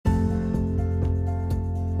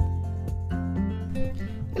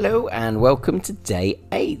Hello and welcome to day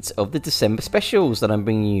 8 of the December specials that I'm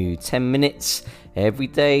bringing you 10 minutes every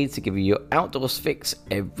day to give you your outdoors fix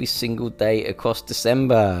every single day across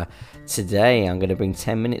December. Today I'm going to bring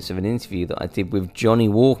 10 minutes of an interview that I did with Johnny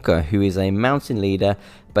Walker, who is a mountain leader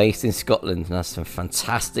based in Scotland and has some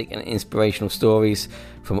fantastic and inspirational stories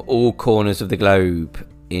from all corners of the globe.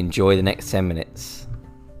 Enjoy the next 10 minutes.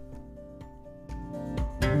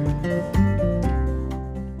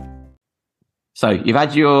 So you've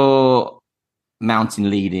had your mountain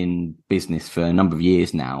leading business for a number of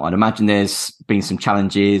years now. I'd imagine there's been some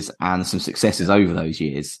challenges and some successes over those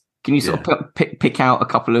years. Can you sort of pick out a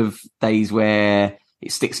couple of days where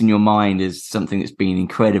it sticks in your mind as something that's been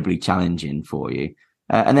incredibly challenging for you?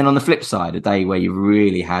 And then on the flip side, a day where you've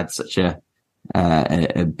really had such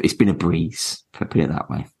it's been a breeze, put it that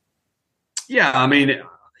way. Yeah, I mean,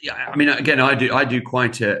 again, I do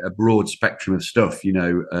quite a broad spectrum of stuff, you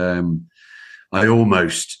know. I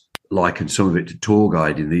almost liken some of it to tour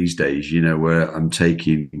guiding these days, you know, where I'm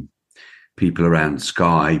taking people around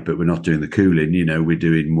Skye, but we're not doing the cooling, you know, we're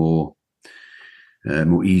doing more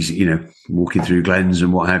easy, you know, walking through glens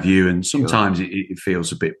and what have you. And sometimes it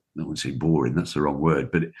feels a bit, I wouldn't say boring, that's the wrong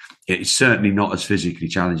word, but it's certainly not as physically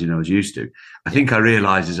challenging as I was used to. I think I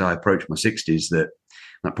realised as I approach my 60s that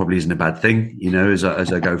probably isn't a bad thing, you know, as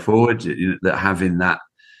I go forward, that having that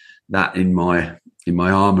in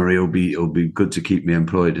my armory it'll be good to keep me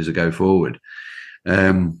employed as I go forward.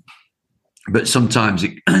 But sometimes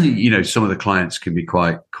you know, some of the clients can be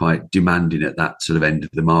quite demanding at that sort of end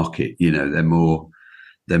of the market. You know,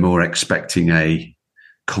 they're more expecting a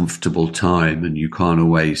comfortable time, and you can't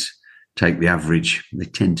always take the average. They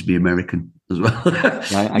tend to be American as well.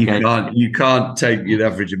 Right, you can't take the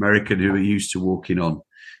average American who are used to walking on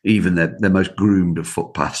even the most groomed of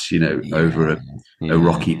footpaths, you know, over a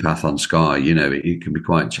rocky path on Skye. You know, it can be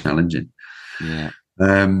quite challenging. Yeah.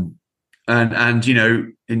 And you know,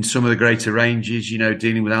 in some of the greater ranges, you know,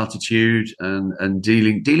 dealing with altitude and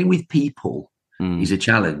dealing with people is a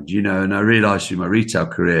challenge, you know. And I realised through my retail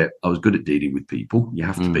career, I was good at dealing with people. You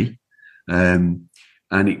have to be. And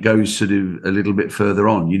it goes sort of a little bit further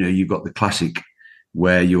on. You know, you've got the classic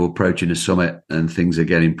where you're approaching a summit and things are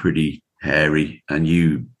getting pretty hairy and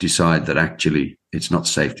you decide that actually it's not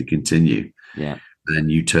safe to continue. Yeah.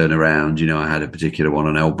 And you turn around. You know, I had a particular one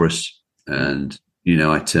on Elbrus and, you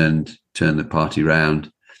know, I turned the party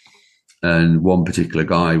round and one particular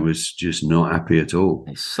guy was just not happy at all.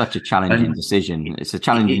 It's such a challenging decision. It's a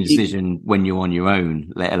challenging decision when you're on your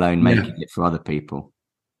own, let alone making it for other people.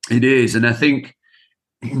 It is. And I think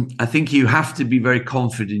you have to be very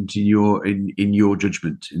confident in your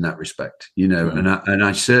judgment in that respect, you know. And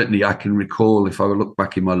I certainly, I can recall, if I look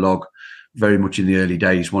back in my log, very much in the early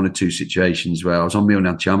days, one or two situations where I was on Mil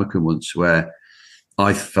Nan Tiamacan once where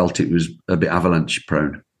I felt it was a bit avalanche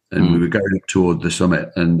prone, and we were going up toward the summit,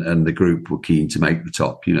 and the group were keen to make the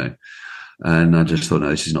top, you know. And I just thought,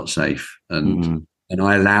 no, this is not safe, and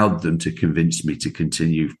I allowed them to convince me to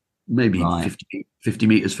continue. Maybe 50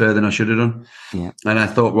 metres further than I should have done. Yeah. And I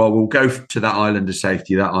thought, well, we'll go to that island of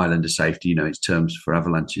safety, you know, it's terms for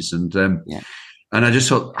avalanches. And and I just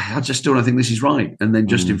thought, I just don't think this is right. And then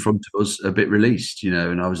just in front of us, a bit released, you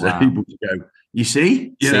know, and I was able to go, you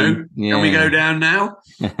see, can we go down now?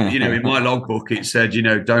 You know, in my logbook, it said, you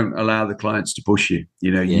know, don't allow the clients to push you.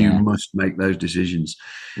 You know, you must make those decisions.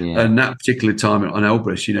 Yeah. And that particular time on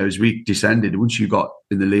Elbrus, you know, as we descended, once you got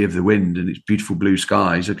in the lee of the wind and it's beautiful blue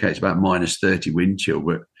skies, okay, it's about minus 30 wind chill,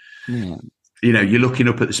 but you know, you're looking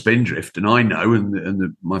up at the spindrift, and I know,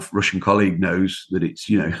 and my Russian colleague knows that it's,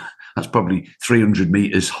 you know, that's probably 300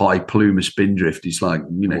 meters high plume of spindrift. It's like,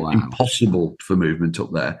 you know, impossible for movement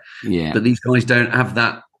up there. Yeah. But these guys don't have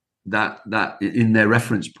that in their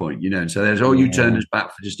reference point, you know. And so there's, you turned us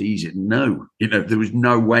back for just easy. No, you know, there was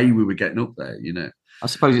no way we were getting up there, you know. I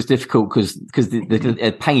suppose it's difficult because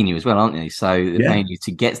they're paying you as well, aren't they? So they're paying you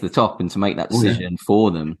to get to the top and to make that decision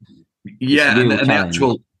for them. Yeah, and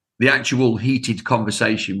the actual heated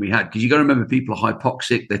conversation we had, because you got to remember, people are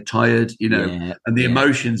hypoxic, they're tired, you know, and the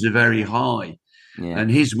emotions are very high. Yeah.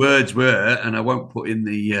 And his words were, and I won't put in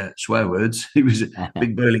the swear words, he was a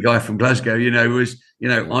big burly guy from Glasgow, you know,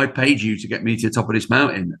 I paid you to get me to the top of this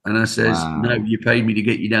mountain. And I says, no, you paid me to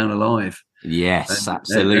get you down alive. Yes,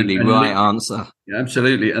 absolutely. Right answer. Yeah,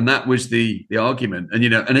 absolutely. And that was the argument. And, you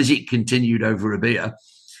know, and as it continued over a beer,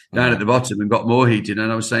 down at the bottom and got more heated.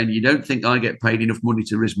 And I was saying, you don't think I get paid enough money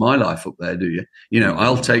to risk my life up there, do you? You know,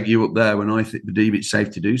 I'll take you up there when I deem it's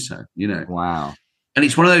safe to do so, you know. Wow. And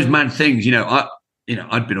it's one of those mad things, you know,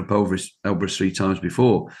 I'd been up Elbrus 3 times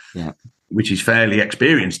before. Yeah. which is fairly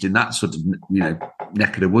experienced in that sort of,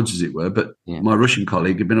 neck of the woods, as it were. But my Russian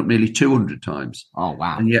colleague had been up nearly 200 times. Oh,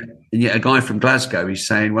 wow. And yet a guy from Glasgow is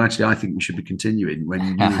saying, well, actually, I think we should be continuing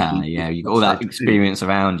when you've got all that experience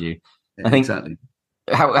around you. Yeah, I think exactly.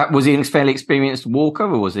 How was he a fairly experienced walker,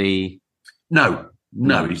 or was he? No,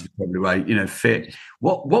 he's probably way, fit.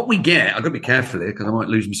 What we get, I've got to be careful here because I might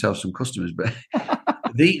lose myself some customers, but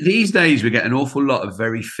these days we get an awful lot of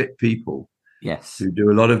very fit people. Yes. Who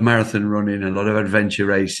do a lot of marathon running, a lot of adventure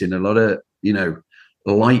racing, a lot of,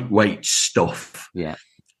 lightweight stuff. Yeah.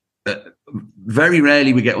 Very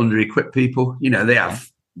rarely we get under-equipped people. They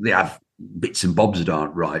have bits and bobs that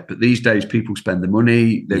aren't right, but these days people spend the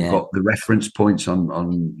money. They've got the reference points on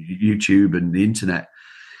YouTube and the internet.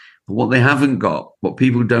 But what they haven't got, what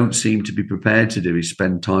people don't seem to be prepared to do, is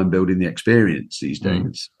spend time building the experience these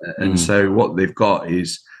days. And so what they've got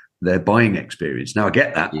is their buying experience. Now I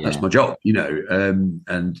get that. Yeah. That's my job,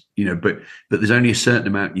 but there's only a certain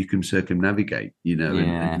amount you can circumnavigate,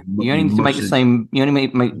 Yeah. You only need to make the same, you only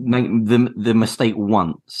make the mistake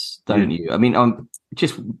once, don't you? I mean,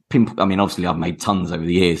 obviously I've made tons over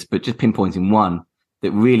the years, but just pinpointing one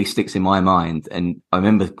that really sticks in my mind. And I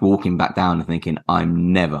remember walking back down and thinking,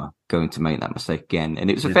 I'm never going to make that mistake again.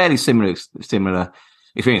 And it was a fairly similar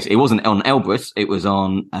experience. It wasn't on Elbrus, it was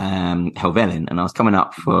on Helvellyn, and I was coming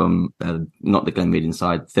up from not the Glenmidden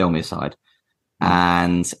side, Thirlmere side,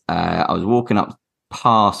 and I was walking up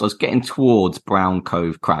past. I was getting towards Brown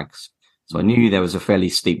Cove Crags, so I knew there was a fairly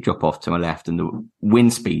steep drop off to my left, and the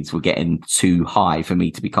wind speeds were getting too high for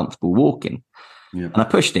me to be comfortable walking. Yeah. And I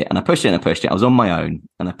pushed it, and I pushed it, and I pushed it. I was on my own,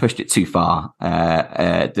 and I pushed it too far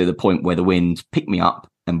to the point where the wind picked me up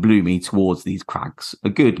and blew me towards these crags, a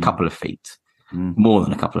good couple of feet. More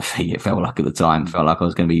than a couple of feet, it felt like at the time. It felt like I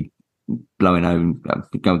was going to be going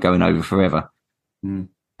over forever.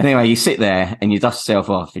 Anyway, you sit there and you dust yourself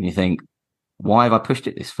off and you think, why have I pushed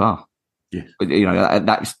it this far? Yeah.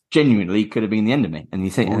 That genuinely could have been the end of me. And you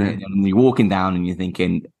think, and you're walking down and you're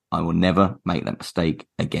thinking, I will never make that mistake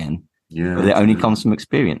again. Yeah. But it only comes from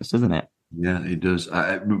experience, doesn't it? Yeah, it does.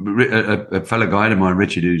 A fellow guide of mine,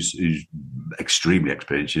 Richard, who's extremely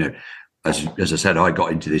experienced, as I said, I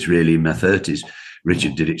got into this really in my 30s.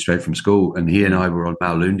 Richard did it straight from school, and he and I were on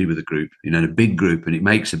Mount with a group, a big group, and it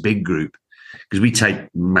makes a big group because we take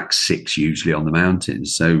max 6 usually on the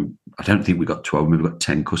mountains. So I don't think we got 12, maybe we got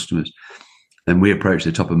 10 customers. Then we approached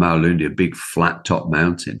the top of Mount a big flat top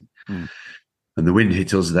mountain, and the wind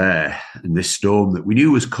hit us there, and this storm that we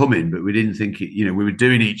knew was coming, but we didn't think it. We were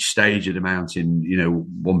doing each stage of the mountain,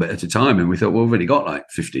 one bit at a time, and we thought, well, we've only got like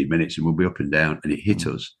 15 minutes, and we'll be up and down, and it hit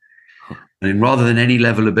us. And rather than any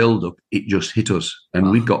level of build-up, it just hit us. And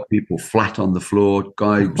we got people flat on the floor,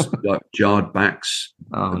 guys like jarred backs,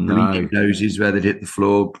 bleeding noses where they'd hit the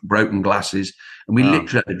floor, broken glasses. And we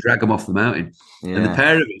literally had to drag them off the mountain. Yeah. And the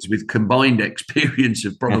pair of us, with combined experience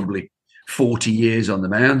of probably 40 years on the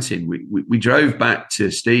mountain, we drove back to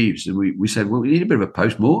Steve's and we said, well, we need a bit of a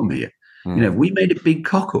post-mortem here. We made a big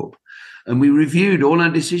cock-up. And we reviewed all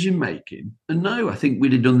our decision making, and I think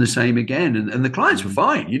we'd have done the same again. And the clients were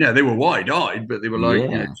fine, they were wide-eyed, but they were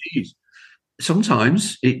like, geez.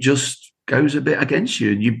 Sometimes it just goes a bit against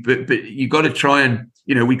you, and but you got to try and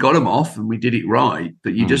we got them off and we did it right,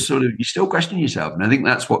 but you just you still question yourself, and I think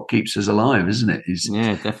that's what keeps us alive, isn't it?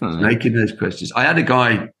 Definitely making those questions. I had a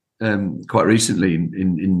guy quite recently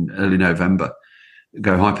in early November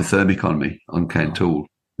go hypothermic on me on Cairn Toul.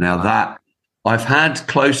 Now that. I've had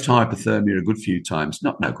close to hypothermia a good few times,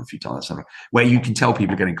 not a good few times, where you can tell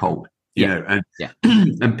people are getting cold,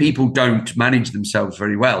 and people don't manage themselves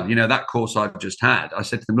very well. That course I've just had, I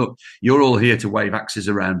said to them, look, you're all here to wave axes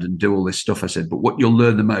around and do all this stuff. I said, but what you'll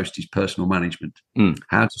learn the most is personal management,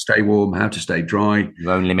 how to stay warm, how to stay dry,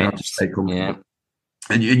 your own limits, how to stay comfortable.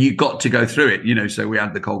 And you've got to go through it, so we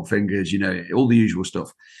had the cold fingers, all the usual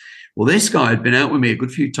stuff. Well, this guy had been out with me a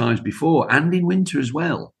good few times before and in winter as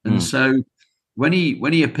well. And so when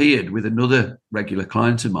he appeared with another regular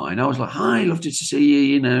client of mine, I was like, hi, loved to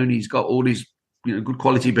see you, and he's got all his, good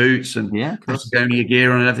quality boots and Patagonia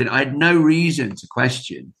gear on and everything. I had no reason to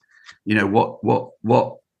question, what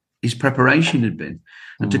his preparation had been.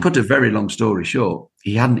 And to cut a very long story short,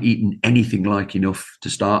 he hadn't eaten anything like enough to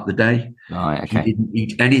start the day. Right, okay. He didn't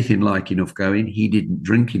eat anything like enough going. He didn't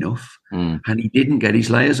drink enough, and he didn't get his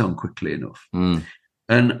layers on quickly enough.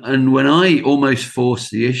 And when I almost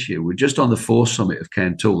forced the issue, we're just on the fourth summit of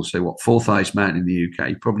Cairn Toul, so Fourth Ice Mountain in the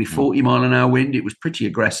UK, probably 40 mile an hour wind. It was pretty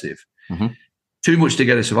aggressive. Too much to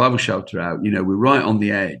get a survival shelter out. We're right on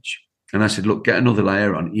the edge. And I said, look, get another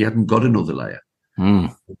layer on. He hadn't got another layer.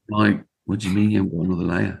 Like, what do you mean you haven't got another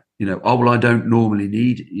layer? Oh, well, I don't normally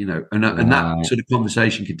need, and that sort of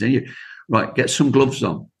conversation continued. right, get some gloves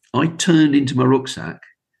on. I turned into my rucksack,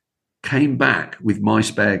 came back with my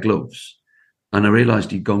spare gloves, and I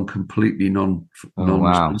realised he'd gone completely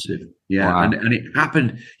non-responsive. Wow. Yeah, wow. And it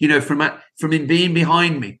happened, from him being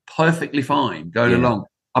behind me, perfectly fine, going along.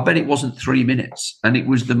 I bet it wasn't 3 minutes, and it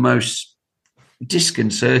was the most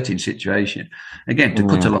disconcerting situation. Again, to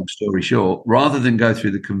cut a long story short, rather than go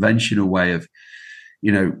through the conventional way of,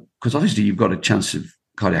 because obviously you've got a chance of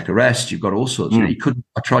cardiac arrest, you've got all sorts. I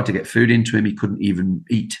tried to get food into him, he couldn't even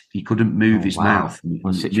eat, he couldn't move his mouth,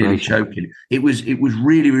 nearly choking. It was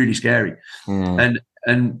really, really scary.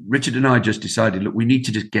 And Richard and I just decided, look, we need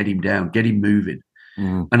to just get him down, get him moving.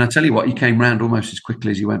 And I tell you what, he came round almost as quickly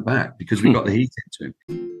as he went back, because we got the heat into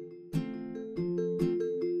him.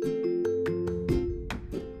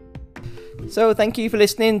 So thank you for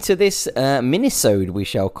listening to this minisode, we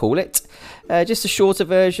shall call it. Just a shorter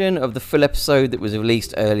version of the full episode that was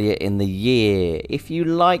released earlier in the year. If you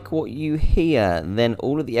like what you hear, then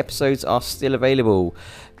all of the episodes are still available.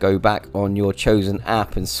 Go back on your chosen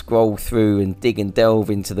app and scroll through and dig and delve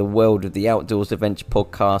into the world of the Outdoors Adventure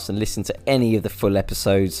podcast and listen to any of the full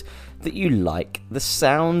episodes that you like the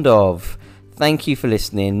sound of. Thank you for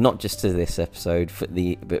listening, not just to this episode,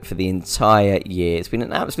 but for the entire year. It's been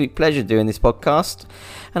an absolute pleasure doing this podcast,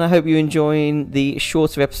 and I hope you're enjoying the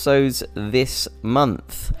shorter episodes this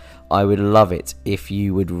month. I would love it if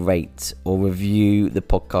you would rate or review the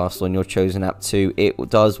podcast on your chosen app too. It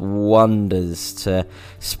does wonders to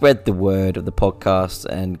spread the word of the podcast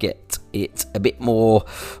and get it a bit more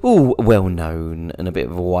well known and a bit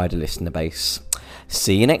of a wider listener base.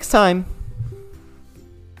 See you next time.